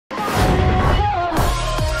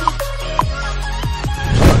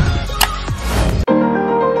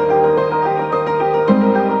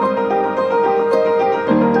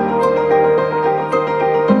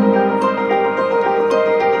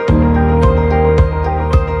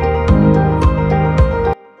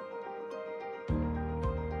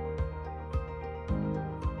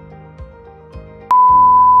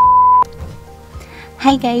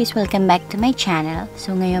Hi guys! Welcome back to my channel.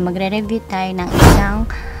 So ngayon magre-review tayo ng isang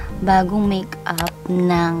bagong makeup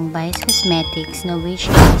ng Vice Cosmetics na which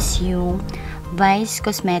is yung Vice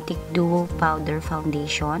Cosmetic Duo Powder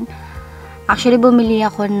Foundation. Actually bumili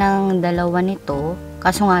ako ng dalawa nito,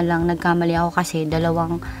 kaso nga lang nagkamali ako kasi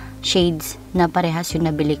dalawang shades na parehas yung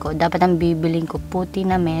nabili ko. Dapat ang bibiling ko puti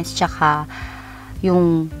na mesh tsaka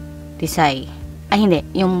yung tisay. Ay hindi,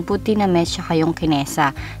 yung puti na mesh tsaka yung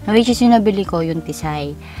kinesa. Na which is yung nabili ko, yung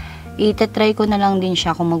tisay. Itatry ko na lang din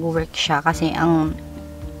siya kung mag-work siya. Kasi ang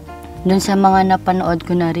dun sa mga napanood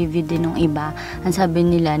ko na review din ng iba, ang sabi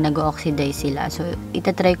nila nag-oxidize sila. So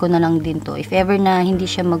itatry ko na lang din to. If ever na hindi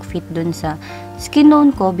siya mag-fit dun sa skin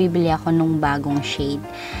tone ko, bibili ako nung bagong shade.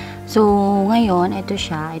 So ngayon, ito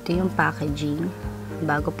siya. Ito yung packaging.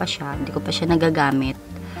 Bago pa siya. Hindi ko pa siya nagagamit.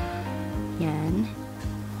 Yan.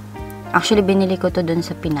 Actually, binili ko to dun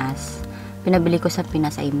sa Pinas. Pinabili ko sa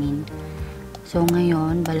Pinas, I mean. So,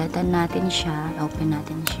 ngayon, balatan natin siya. Open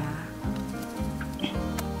natin siya.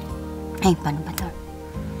 Ay, paano ba to?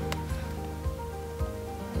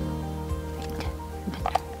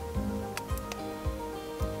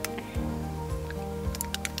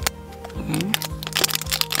 Ayan.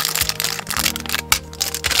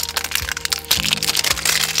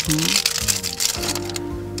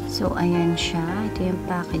 So, ayan siya. Ito yung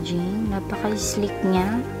packaging. Napaka-sleek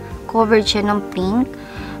niya. Covered siya ng pink.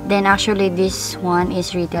 Then, actually, this one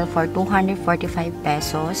is retail for 245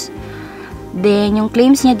 pesos. Then, yung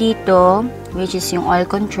claims niya dito, which is yung oil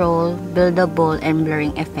control, buildable, and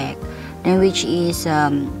blurring effect. Then, which is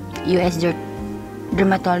US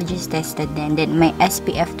dermatologist tested din. Then, may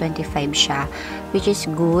SPF 25 siya, which is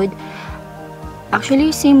good.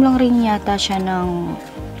 Actually, same lang rin yata siya ng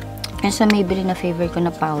yung sa Maybelline na favorite ko na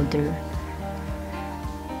powder.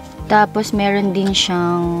 Tapos, meron din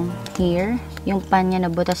siyang here, yung pan niya na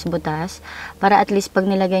butas-butas. Para at least pag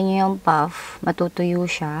nilagay niyo yung puff, matutuyo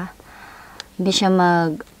siya. Hindi siya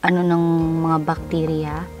ng mga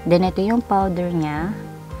bacteria. Then, ito yung powder niya.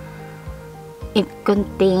 It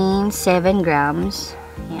contains 7 grams.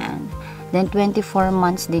 Yan. Then, 24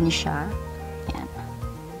 months din siya. Yan.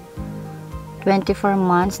 24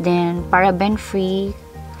 months. Then, paraben-free,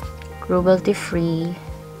 cruelty-free,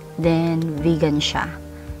 then vegan siya.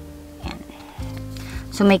 Yan.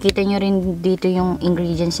 So, makikita nyo rin dito yung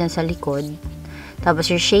ingredients niya sa likod.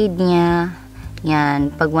 Tapos, yung shade niya,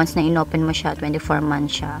 yan, pag once na inopen mo siya, 24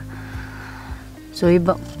 months siya. So,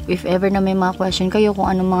 if ever na may mga question kayo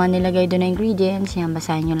kung anong mga nilagay doon na ingredients, yan,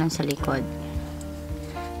 basahin nyo lang sa likod.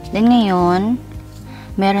 Then, ngayon,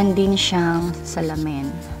 meron din siyang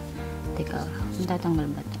salamin. Teka,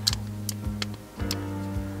 matatanggal ba ito?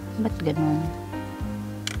 Ba't ganun?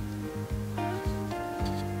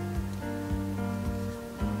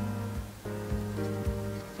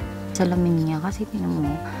 Salamin niya kasi tinan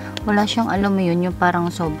mo, wala siyang alam mo yun, yung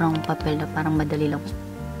parang sobrang papel na parang madali lang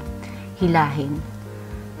hilahin.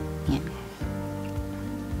 Yan.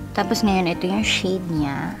 Tapos ngayon, ito yung shade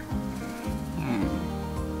niya. Yan.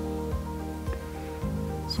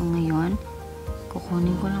 So ngayon,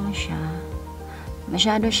 kukunin ko lang siya.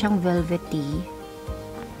 Masyado siyang velvety.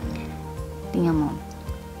 Tingnan mo.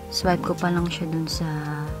 Swipe ko pa lang siya dun sa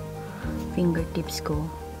fingertips ko.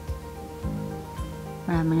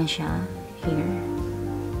 Marami na siya. Here.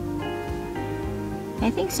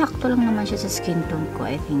 I think sakto lang naman siya sa skin tone ko.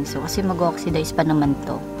 I think so. Kasi mag-oxidize pa naman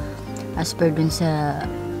to. As per dun sa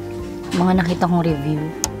mga nakita kong review.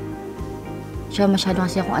 Siya masyado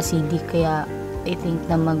kasi akong acidic. Kaya I think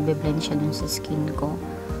na magbe-blend siya dun sa skin ko.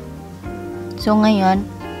 So ngayon,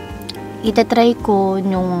 itatry ko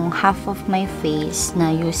yung half of my face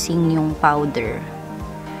na using yung powder.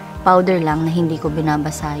 Powder lang na hindi ko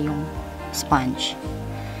binabasa yung sponge.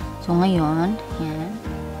 So, ngayon, yan.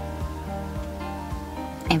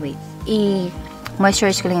 Ay, wait.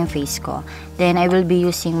 I-moisturize ko lang yung face ko. Then, I will be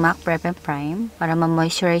using MAC Prep and Prime para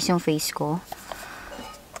ma-moisturize yung face ko.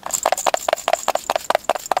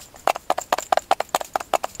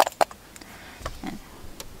 Yan.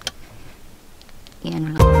 Yan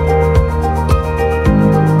lang.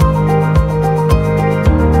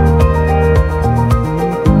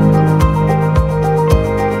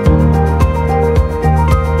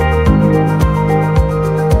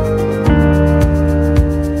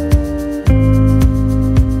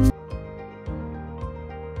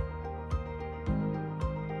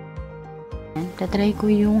 Tatry ko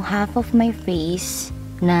yung half of my face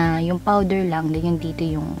na yung powder lang, then yung dito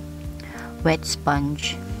yung wet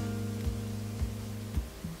sponge.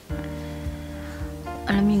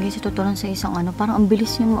 Alam niyo guys, totoo lang sa isang parang ang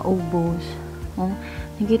bilis yung maubos. Oh,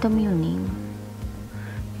 nakita mo yun eh.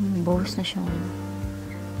 Bawas na siya.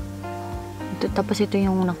 Tapos ito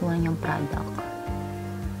yung nakuha niyong product.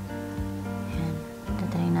 Ayan.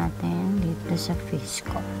 Tatry natin dito sa face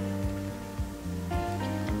ko.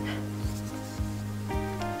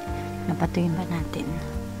 Napatuyin ba natin?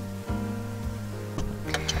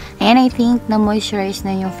 And I think na-moisturize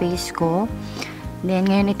na yung face ko. Then,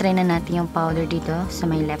 ngayon i-try na natin yung powder dito sa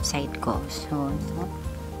may left side ko. So,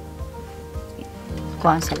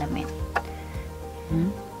 kuha ang salamin.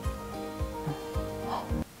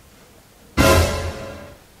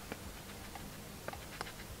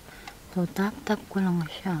 So, tap-tap ko lang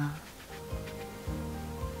siya.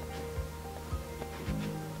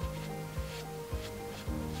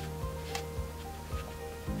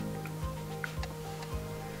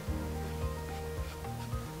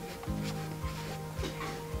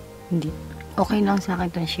 Hindi. Okay lang sa akin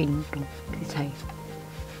itong shade nito. Kasi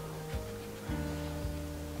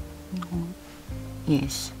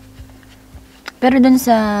yes. Pero dun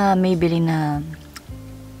sa Maybelline na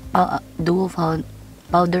duo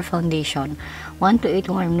powder foundation, 1 to 8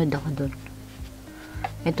 warm nude ako dun.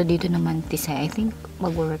 Ito dito naman, Tisay. I think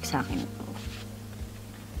mag-work sa akin.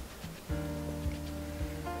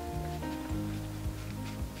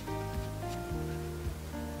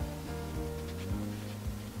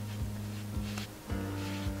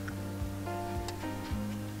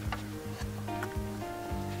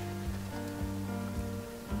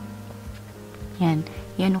 Yan.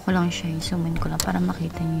 Yan ko lang siya. Isumin ko lang para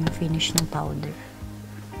makita niyo yung finish ng powder.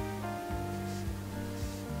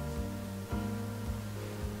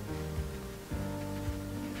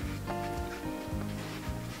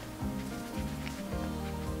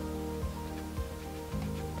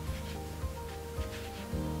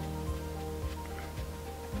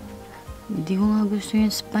 Hindi ko nga gusto yung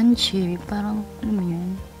sponge eh. Parang, ano mo yan?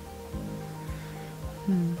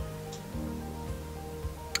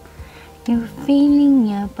 Yung feeling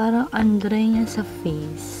niya, parang andry niya sa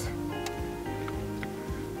face.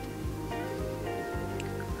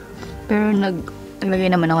 Pero naglagay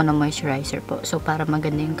naman ako ng moisturizer po. So, para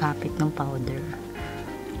maganda yung kapit ng powder.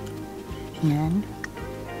 Yan.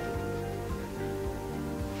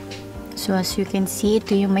 So, as you can see,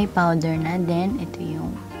 ito yung may powder na. Then, ito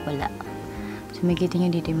yung wala. So, makikita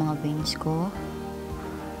nyo dito yung mga veins ko.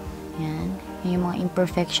 Yan. Yan yung mga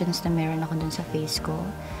imperfections na meron ako dun sa face ko.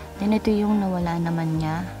 Then, ito yung nawala naman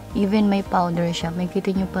niya. Even may powder siya,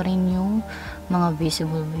 makikita nyo pa rin yung mga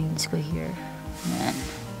visible veins ko here. Yan.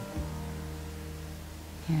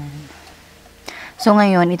 Yan. So,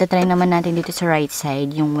 ngayon, itatry naman natin dito sa right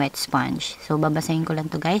side, yung wet sponge. So, babasahin ko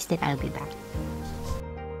lang to guys, then I'll be back.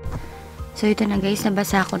 So, ito na guys,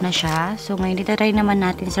 nabasa ko na siya. So, ngayon, itatry naman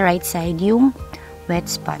natin sa right side yung wet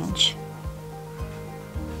sponge.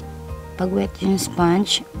 Pag wet yung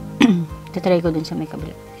sponge, itatry ko dun sa makeup.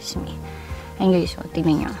 Ayun guys, so,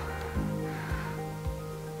 tingnan nyo.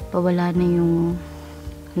 Pawala na yung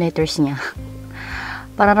letters niya.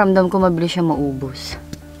 Para ramdam ko mabilis siya maubos.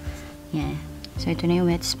 Yan. So, ito na yung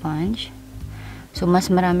wet sponge. So, mas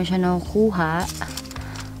marami siya nakukuha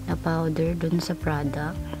na powder dun sa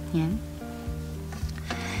product. Yan.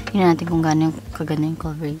 Tingnan natin kung kaganda yung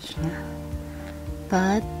coverage niya.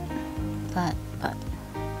 Pat.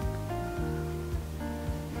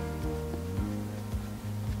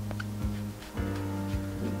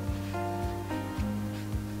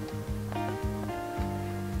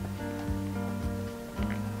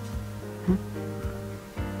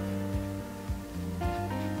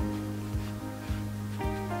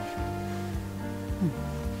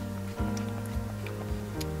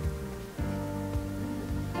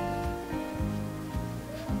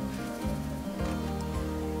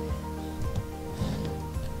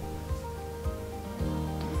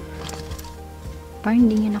 Parang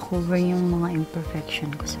hindi niya na-cover yung mga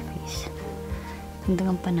imperfection ko sa face.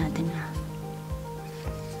 Hanggang pa natin ha.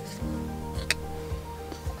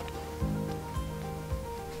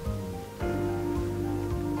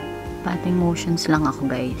 Pating motions lang ako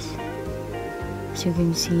guys. As you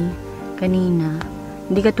can see, kanina,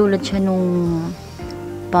 hindi katulad siya nung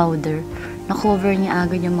powder. Na-cover niya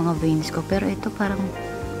agad yung mga veins ko. Pero ito parang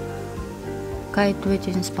kahit wet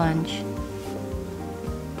yung sponge,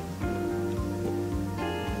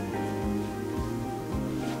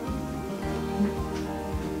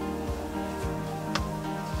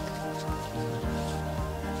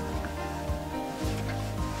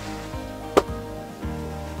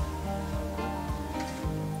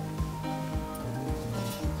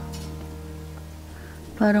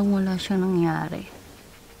 parang wala siyang nangyari.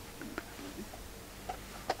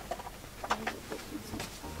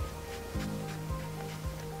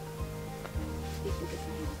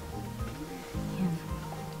 Yan.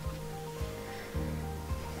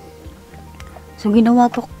 So, ginawa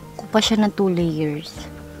ko pa siya ng 2 layers.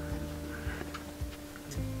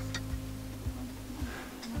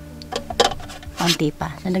 Onti pa.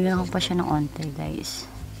 Nalagyan ko pa siya ng onti, guys.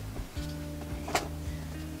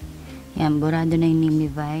 Yan, burado na yung Nimi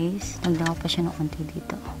Vice. Nalagyan ko pa siya ng onti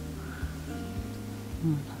dito.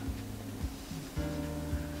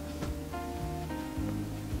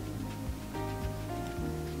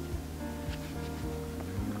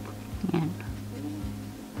 Yan.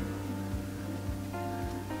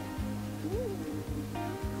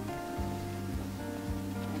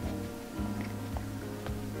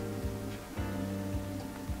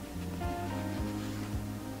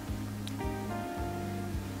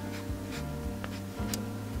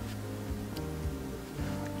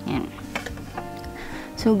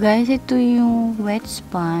 So guys, ito yung wet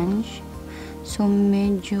sponge. So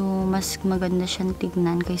medyo mas maganda siyang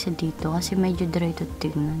tignan kaysa dito kasi medyo dry to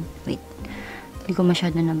tignan. Wait. Hindi ko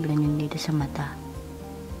masyado na-blend yun dito sa mata.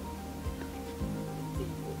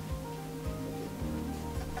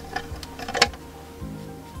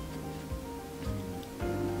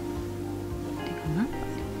 Teka nga.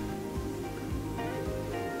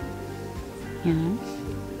 Yan.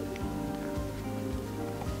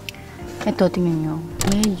 Ito, tingnan nyo.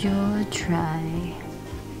 Medyo dry.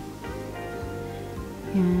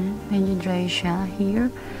 Yan. Medyo dry siya.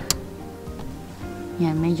 Here.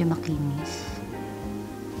 Yan. Medyo makinis.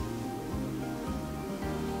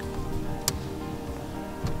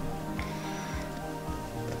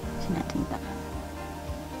 Kasi natin pa.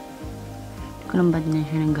 Kung ba't na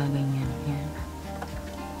siya nang gaganyan. Yan.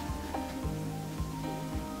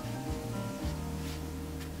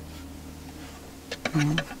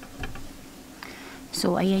 Yan.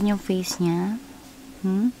 So, ayan yung face niya.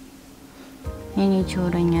 Yan yung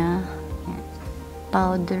tsura niya. Yan.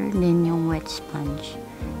 Powder, then yung wet sponge.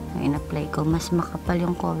 Yung in-apply ko. Mas makapal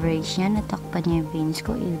yung coverage niya. Natakpan niya yung veins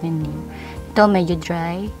ko, even here. Ito, medyo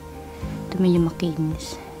dry. Ito, medyo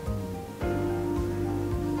makinis.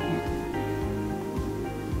 Yan.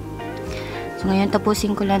 So, ngayon,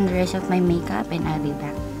 tapusin ko lang the rest of my makeup and I'll be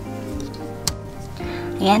back.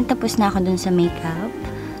 Ayan, tapos na ako dun sa makeup.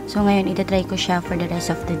 So, ngayon, itatry ko siya for the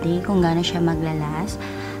rest of the day kung gaano siya maglalas.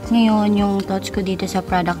 So, ngayon, yung thoughts ko dito sa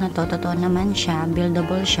product na to, totoo naman siya,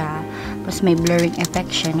 buildable siya, plus may blurring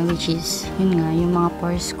effect siya, which is, yun nga, yung mga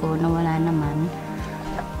pores ko na wala naman.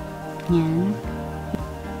 Yan.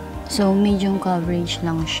 So, medium coverage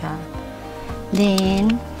lang siya.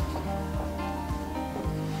 Then,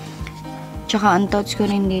 tsaka ang thoughts ko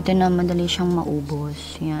rin dito na madali siyang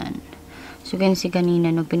maubos. Yan. So, kasi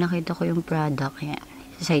kanina, nung pinakita ko yung product, yan.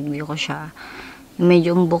 Side view ko siya.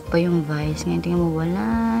 Medyo umbok pa yung vice. Ngayon, tingnan mo, wala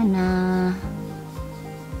na.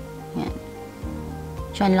 Yan.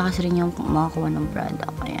 So, ang lakas rin yung makakuha ng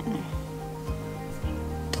product. Ayan.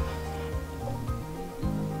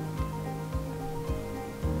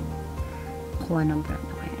 Kuha ng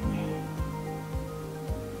product. Ayan.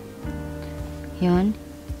 Yun.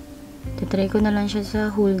 Titry ko na lang siya sa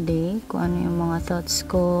whole day kung ano yung mga thoughts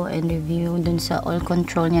ko and review dun sa all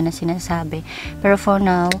control niya na sinasabi. Pero for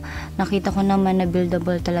now, nakita ko naman na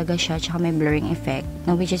buildable talaga siya tsaka may blurring effect,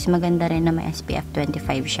 na which is maganda rin na may SPF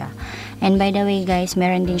 25 siya. And by the way guys,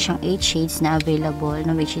 meron din siyang 8 shades na available,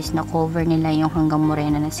 na which is na-cover nila yung hanggang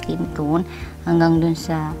morena na skin tone hanggang dun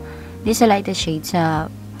sa this lightest shade sa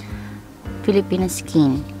Filipina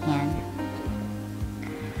skin. Yan.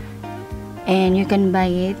 And you can buy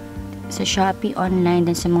it sa Shopee, online,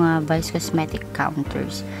 dan sa mga Vice Cosmetic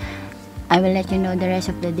counters. I will let you know the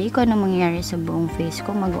rest of the day kung ano mangyayari sa buong face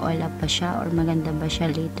ko. Mag-all up pa siya or maganda ba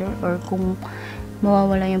siya later, or kung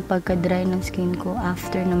mawawala yung pagka-dry ng skin ko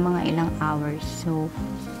after ng mga ilang hours. So,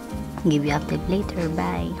 give you update later.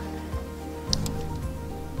 Bye!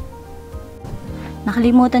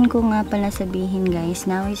 Nakalimutan ko nga pala sabihin guys,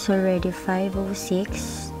 now it's already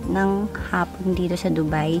 5:06 ng hapon dito sa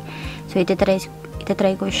Dubai. So,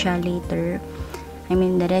 itatry ko siya later. I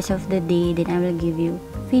mean, the rest of the day, then I will give you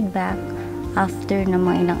feedback after ng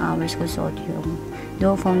mga ilang hours ko suot yung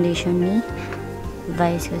duo foundation ni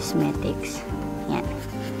Vice Cosmetics. Yan.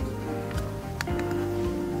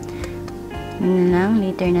 Yun lang,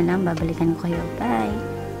 later na lang, babalikan ko kayo. Bye!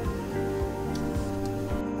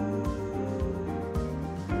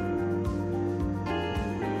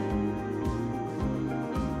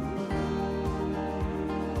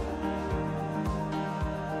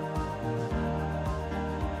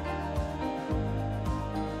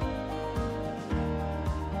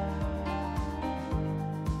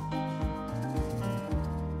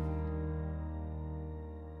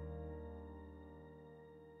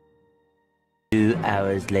 Two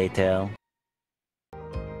hours later.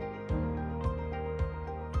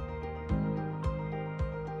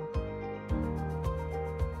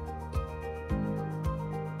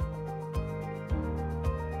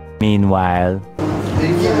 Meanwhile.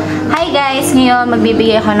 Hi guys! Ngayon,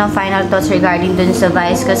 magbibigay ako ng final thoughts regarding dun sa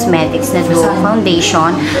Vice Cosmetics na Duo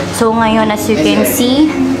Foundation. So, ngayon, as you can see,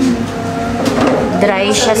 dry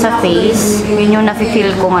siya sa face. Yun yung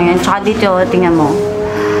nafe-feel ko ngayon. Tsaka dito, tingnan mo.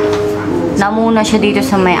 Namuna siya dito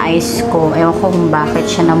sa may eyes ko. Ewan ko kung bakit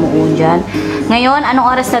siya namuo dyan. Ngayon,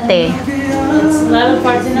 anong oras na, te? It's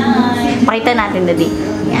 11:49. Pakita natin, dali.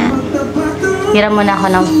 Yan. Hiram muna ako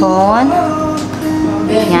ng phone.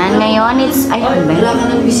 Yan, ngayon it's, ay, ano ba?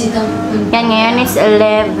 Yan, ngayon it's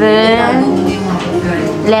 11:49.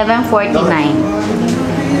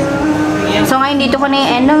 So, ngayon dito ko na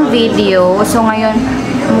yung end ng video. So, ngayon,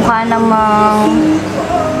 mukha namang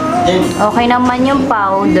okay naman yung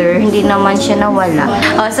powder. Hindi naman siya nawala.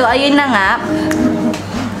 Oh, so, ayun na nga.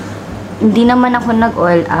 Hindi naman ako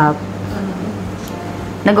nag-oil up.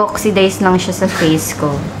 Nag-oxidize lang siya sa face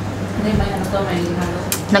ko.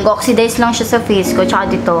 Nag-oxidize lang siya sa face ko. Tsaka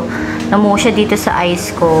dito, namuo siya dito sa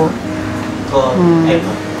eyes ko.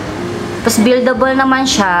 Tapos buildable naman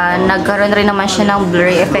siya. Nagkaroon rin naman siya ng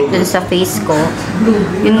blurry effect dun sa face ko.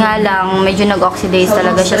 Yun nga lang, medyo nag-oxidize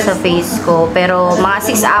talaga siya sa face ko. Pero mga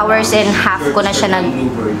 6 hours and half ko na siya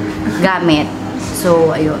naggamit.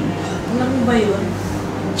 So, ayun. Ano ba yun?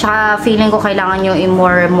 Tsaka feeling ko kailangan nyo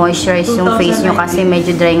i-more moisturize yung face nyo kasi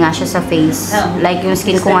medyo dry nga siya sa face. Like yung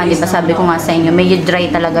skin ko nga, di ba sabi ko nga sa inyo, medyo dry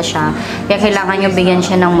talaga siya. Kaya kailangan nyo bigyan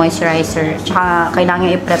siya ng moisturizer. Tsaka kailangan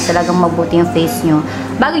nyo i-prep talagang mabuti yung face nyo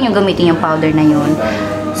bago nyo gamitin yung powder na yun.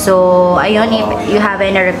 So, ayun, if you have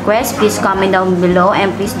any request, please comment down below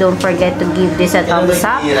and please don't forget to give this a thumbs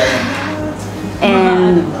up.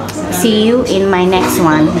 And see you in my next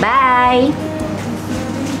one. Bye!